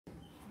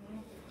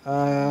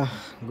Uh,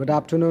 Good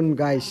afternoon,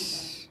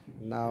 guys.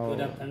 Good Now,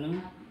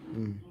 afternoon,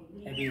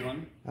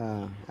 everyone.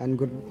 and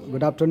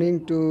good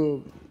afternoon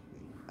to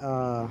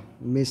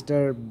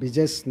Mr.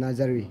 Bijesh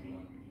Nazari.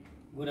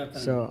 Good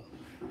afternoon. So,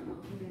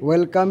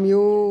 welcome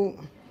you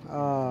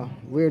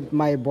with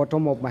my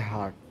bottom of my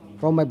heart,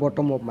 from my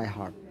bottom of my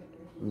heart.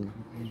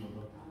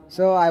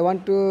 So, I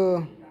want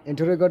to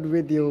interrogate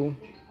with you,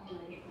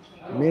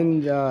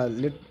 mean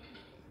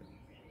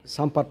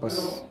some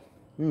purpose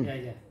Yeah,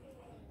 yeah,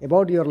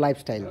 about your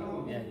lifestyle.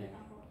 yeah,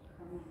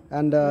 yeah.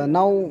 And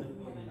now,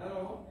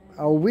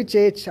 which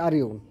age are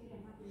you?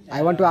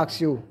 I want to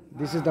ask you.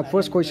 This is the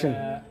first question.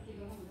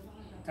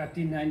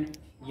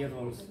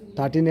 39-year-olds.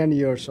 39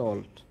 years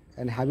old.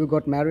 And have you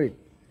got married?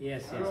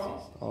 Yes, yes,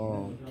 yes.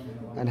 Oh.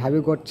 And have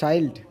you got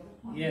child?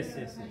 Yes,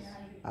 yes, yes.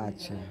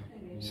 Acha.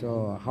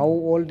 So how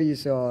old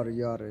is your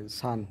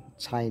son,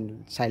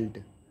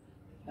 child?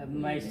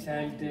 My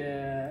child,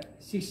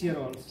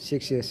 6-year-olds.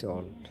 6 years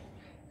old.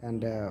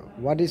 And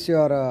what is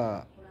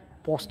your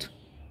post?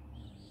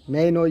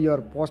 May I know your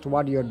post?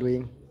 What you are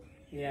doing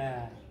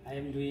Yeah, I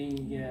am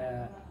doing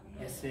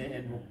as an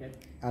advocate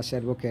as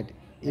advocate?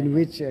 In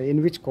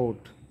which court?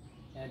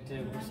 at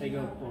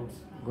Gusaigaon Courts.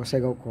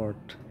 Gosegao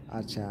court.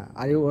 Acha.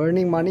 Are you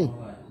earning money?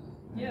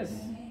 Yes.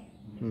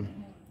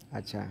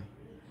 Acha.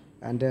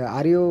 And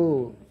are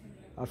you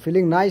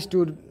feeling nice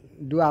to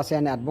do as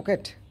an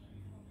advocate?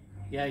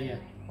 Yeah, yeah.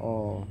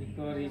 Oh.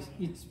 Because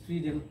it's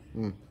freedom.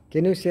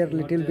 Can you share Not,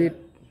 little bit?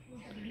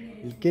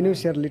 Can you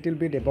share little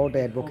bit about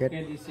the advocate?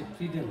 Advocate is a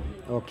freedom,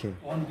 Okay.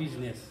 own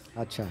business,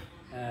 Acha.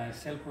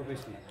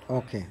 self-professional.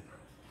 Okay.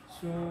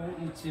 So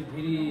it's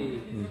very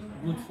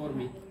good for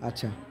me.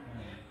 Acha.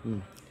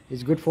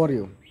 It's good for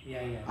you.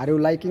 Yeah, yeah. Are you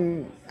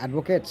liking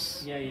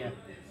advocates? Yeah, yeah.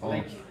 Oh.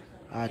 Like,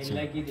 I Acha.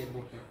 like it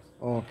advocate.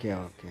 Okay.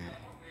 Okay.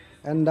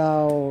 And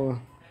now,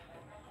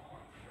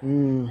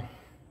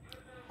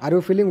 are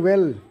you feeling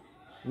well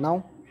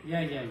now?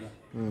 Yeah, yeah,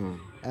 yeah.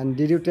 And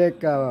did you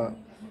take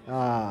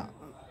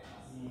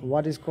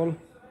what is called?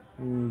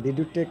 Did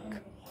you take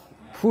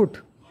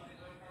food?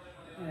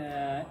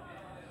 Lunch-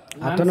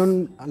 Afternoon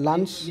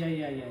lunch? Yeah,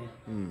 yeah, yeah.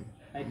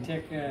 yeah. I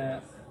take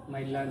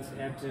my lunch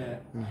at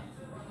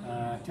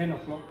 10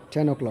 o'clock.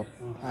 10 o'clock.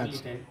 Early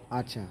time.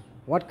 Acha.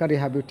 What curry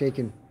have you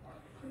taken?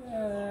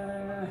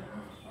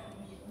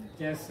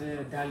 Just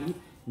dali.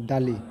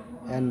 Dali.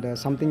 And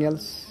something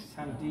else?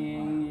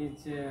 Something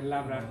is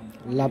labra.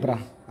 Labra.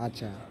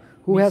 Acha.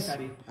 Who Mixed has?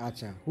 curry.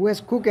 Acha. Who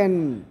has cooked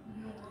and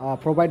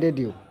provided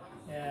you?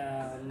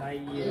 My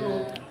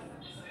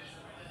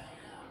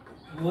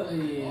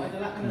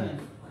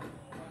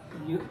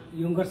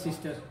younger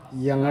sister,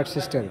 Younger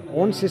sister.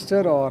 Own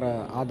sister or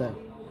other?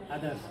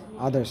 others.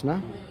 Others,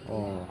 na?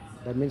 Oh,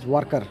 that means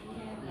worker.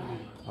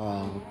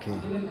 Oh, okay.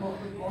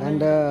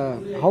 And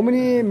how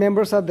many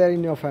members are there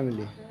in your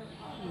family?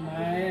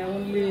 My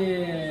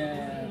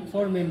only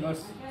 4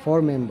 members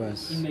 4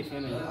 members. in my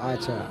family.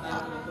 Acha.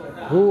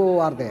 Who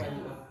are they?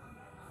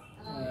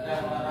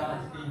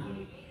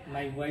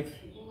 My wife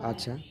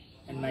Acha.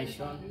 and my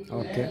son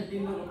Okay.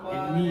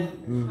 and me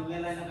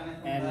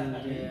and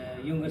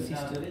younger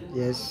sister.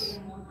 Yes.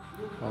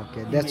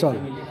 Okay. That's all.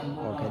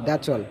 Okay.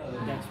 That's all.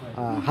 That's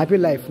why. Happy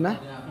life, na?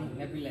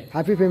 Happy life.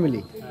 Happy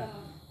family.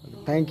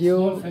 Thank Small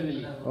you.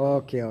 family.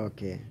 Okay.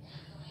 Okay.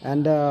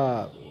 And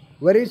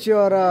where is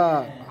your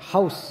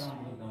house?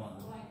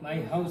 My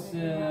house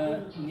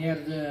near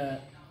the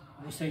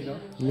Gusaigaon.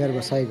 Near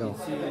Gosaigaon.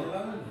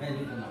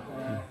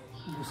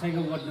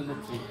 Gusaigaon Ward number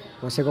 3.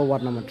 Gosaigaon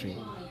Ward number 3.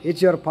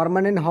 It's your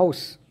permanent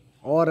house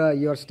or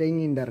you are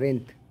staying in the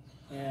rent?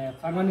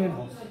 Permanent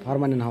house.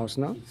 Permanent house,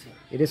 no?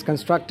 It is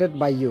constructed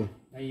by you.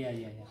 Yeah,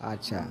 yeah, yeah.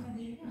 Acha.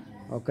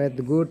 Okay,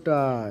 good.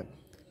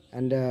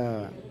 And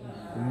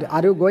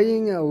are you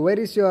going? Where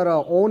is your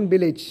own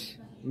village,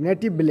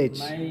 native village?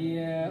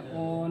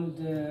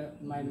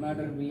 My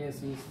mother village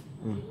is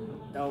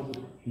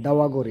Dauguri.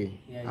 Dawaguri.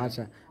 Yeah, yeah.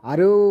 Acha. Are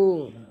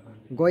you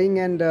going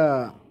and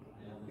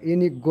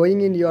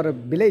going in your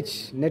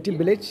village, native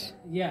village?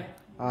 Yeah.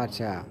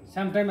 Acha.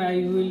 Sometime I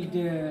will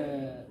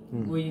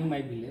go in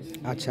my village.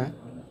 Acha.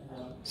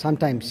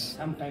 Sometimes.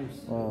 Sometimes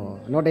Oh,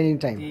 not any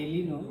time.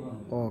 daily, no.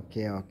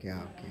 Okay, okay,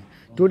 okay.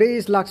 Today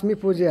is Lakshmi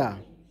Puja.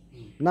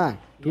 Na,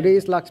 today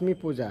is Lakshmi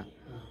Puja.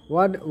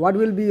 What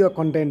will be your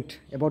content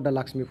about the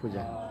Lakshmi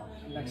Puja?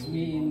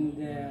 Lakshmi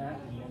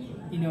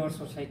in our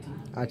society,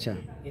 Acha,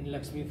 in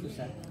Lakshmi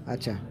Puja,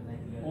 acha,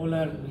 all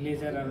our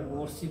villagers are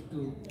worship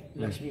to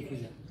Lakshmi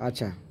Puja,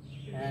 acha.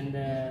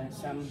 and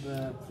some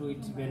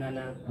fruits,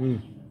 banana,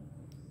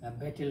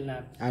 betel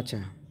nut,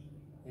 Acha.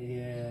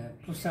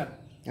 prasad.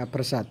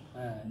 Prasad.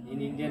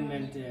 In Indian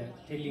meant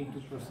telling to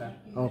prasad.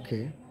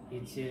 Okay.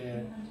 It's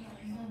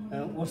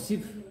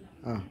worship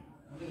Ah,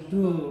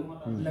 to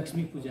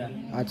Lakshmi Puja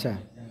acha.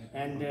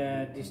 and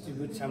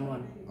distribute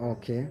someone.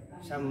 Okay.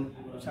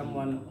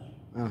 Someone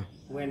Ah,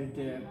 went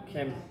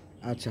came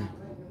acha.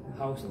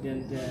 house then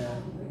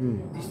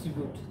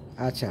distribute.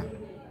 Acha.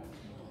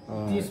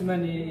 This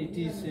money it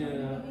is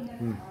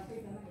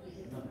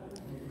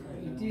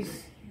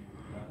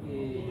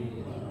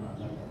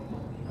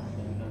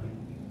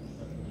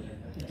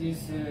is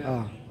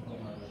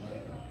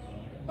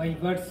by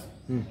God's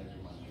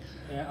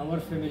our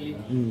family.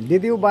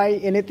 Did you buy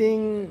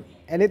anything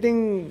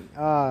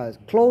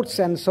clothes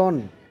and so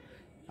on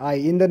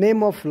in the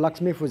name of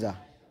Lakshmi Puja,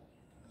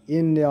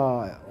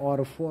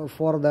 or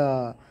for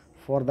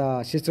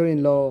the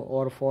sister-in-law,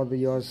 or for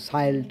your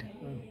child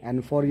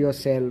and for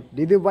yourself?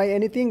 Did you buy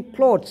anything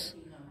clothes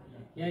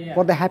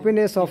for the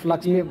happiness of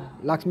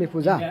Lakshmi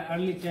Puja? In the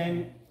early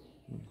time,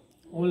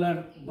 all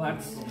are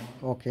birds.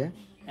 Okay.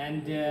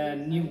 And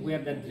new wear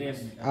the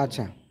dress.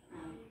 Acha.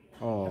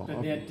 Oh.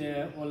 After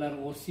that, all are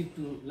worship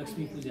to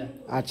Lakshmi Puja.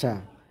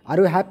 Acha. Are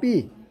you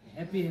happy?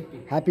 Happy.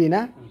 Happy,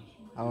 na?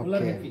 All are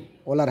Okay. happy.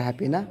 All are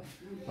happy, na?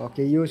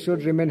 Okay. You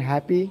should remain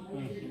happy.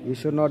 You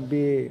should not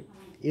be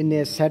in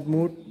a sad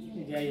mood.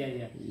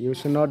 Yeah. You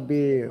should not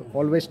be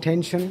always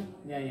tension.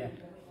 Yeah.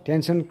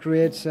 Tension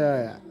creates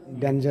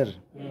danger.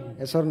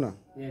 Yes or no?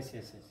 Yes.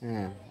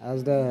 Yeah.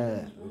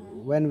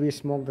 When we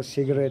smoke the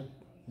cigarette,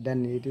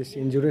 then it is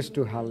injurious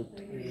to health.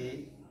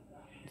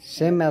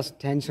 Same as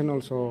tension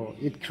also,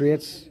 it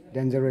creates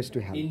dangerous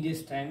to health. In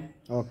this time,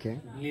 Okay.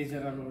 villager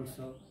are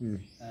also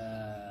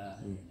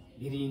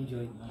very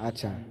enjoy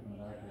Acha.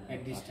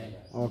 at this time.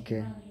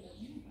 Okay.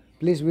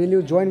 Please, will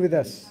you join with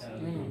us?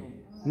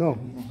 No?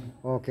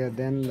 Okay,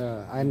 then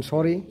I'm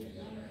sorry.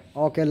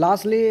 Okay,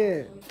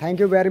 lastly, thank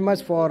you very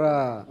much for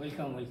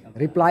Welcome.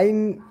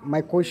 replying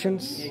my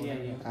questions. Yeah.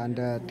 And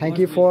thank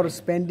you for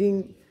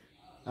spending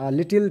a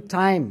little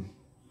time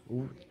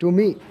to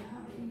me.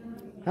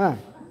 Huh?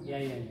 Yeah.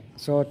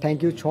 So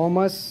thank you so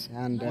much,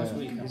 and Most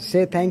welcome.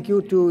 say thank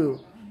you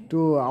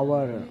to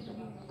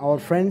our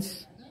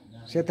friends.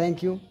 Say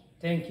thank you.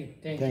 Thank you.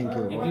 Okay. Thank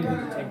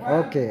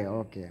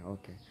you.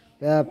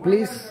 Okay.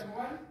 Please,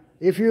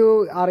 if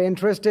you are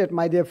interested,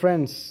 my dear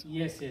friends,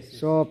 Yes.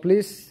 so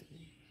please,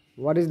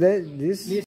 what is this? Please